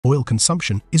Oil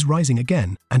consumption is rising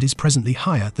again and is presently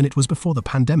higher than it was before the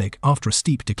pandemic after a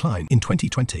steep decline in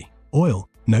 2020. Oil,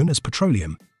 known as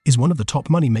petroleum, is one of the top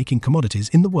money-making commodities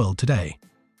in the world today.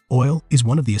 Oil is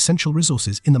one of the essential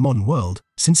resources in the modern world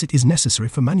since it is necessary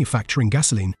for manufacturing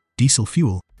gasoline, diesel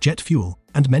fuel, jet fuel,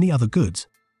 and many other goods.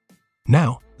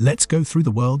 Now, let's go through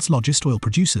the world's largest oil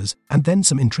producers and then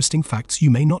some interesting facts you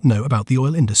may not know about the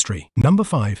oil industry. Number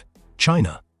 5.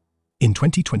 China. In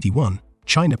 2021,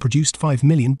 China produced 5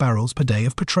 million barrels per day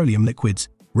of petroleum liquids,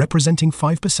 representing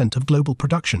 5% of global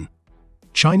production.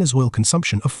 China's oil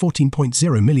consumption of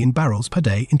 14.0 million barrels per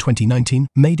day in 2019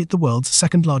 made it the world's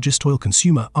second largest oil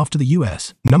consumer after the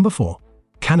US. Number 4.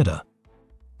 Canada.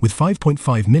 With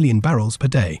 5.5 million barrels per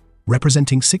day,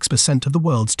 representing 6% of the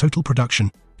world's total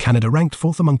production, Canada ranked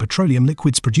fourth among petroleum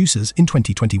liquids producers in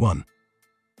 2021.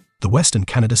 The Western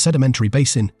Canada Sedimentary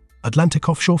Basin, Atlantic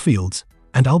offshore fields,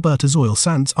 and Alberta's oil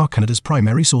sands are Canada's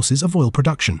primary sources of oil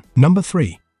production. Number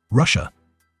 3. Russia.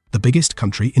 The biggest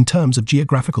country in terms of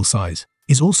geographical size,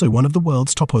 is also one of the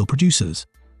world's top oil producers.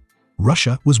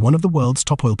 Russia was one of the world's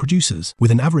top oil producers with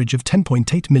an average of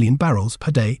 10.8 million barrels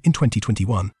per day in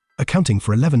 2021, accounting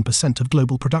for 11% of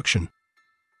global production.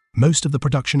 Most of the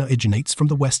production originates from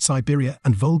the West Siberia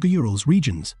and Volga-Urals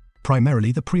regions,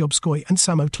 primarily the Priobskoye and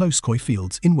Samotloskoye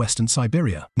fields in western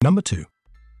Siberia. Number 2.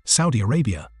 Saudi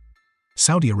Arabia.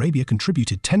 Saudi Arabia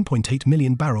contributed 10.8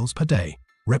 million barrels per day,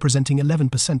 representing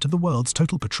 11% of the world's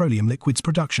total petroleum liquids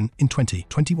production in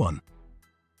 2021.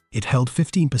 It held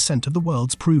 15% of the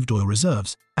world's proved oil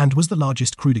reserves and was the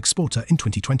largest crude exporter in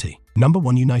 2020. Number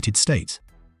 1. United States.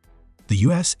 The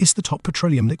US is the top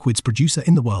petroleum liquids producer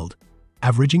in the world,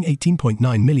 averaging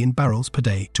 18.9 million barrels per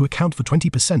day to account for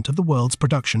 20% of the world's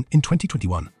production in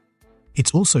 2021.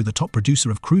 It's also the top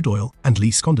producer of crude oil and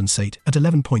lease condensate at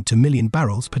 11.2 million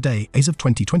barrels per day as of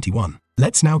 2021.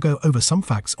 Let's now go over some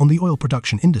facts on the oil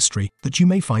production industry that you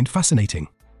may find fascinating.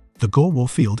 The Ghawar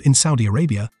field in Saudi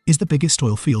Arabia is the biggest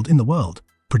oil field in the world,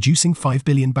 producing 5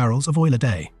 billion barrels of oil a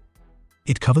day.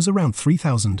 It covers around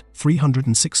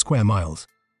 3,306 square miles.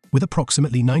 With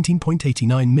approximately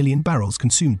 19.89 million barrels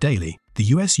consumed daily, the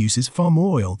US uses far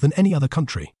more oil than any other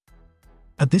country.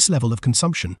 At this level of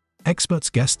consumption, experts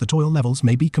guess that oil levels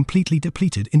may be completely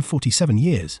depleted in 47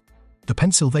 years. The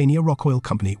Pennsylvania Rock Oil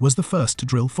Company was the first to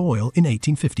drill for oil in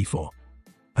 1854.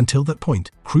 Until that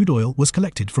point, crude oil was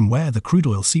collected from where the crude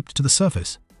oil seeped to the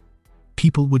surface.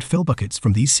 People would fill buckets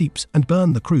from these seeps and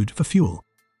burn the crude for fuel.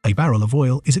 A barrel of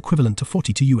oil is equivalent to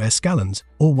 42 US gallons,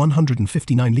 or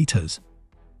 159 liters.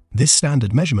 This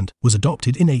standard measurement was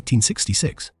adopted in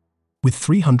 1866. With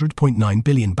 300.9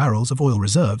 billion barrels of oil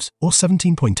reserves, or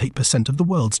 17.8% of the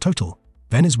world's total,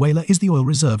 Venezuela is the oil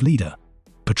reserve leader.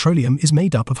 Petroleum is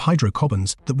made up of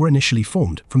hydrocarbons that were initially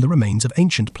formed from the remains of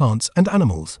ancient plants and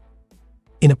animals.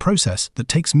 In a process that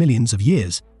takes millions of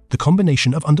years, the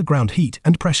combination of underground heat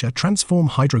and pressure transform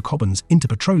hydrocarbons into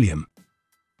petroleum.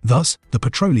 Thus, the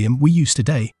petroleum we use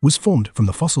today was formed from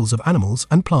the fossils of animals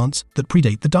and plants that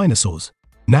predate the dinosaurs.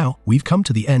 Now, we've come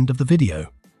to the end of the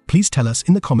video. Please tell us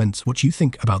in the comments what you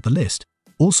think about the list.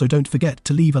 Also, don't forget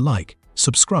to leave a like,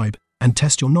 subscribe, and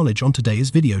test your knowledge on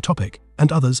today's video topic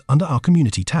and others under our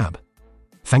community tab.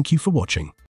 Thank you for watching.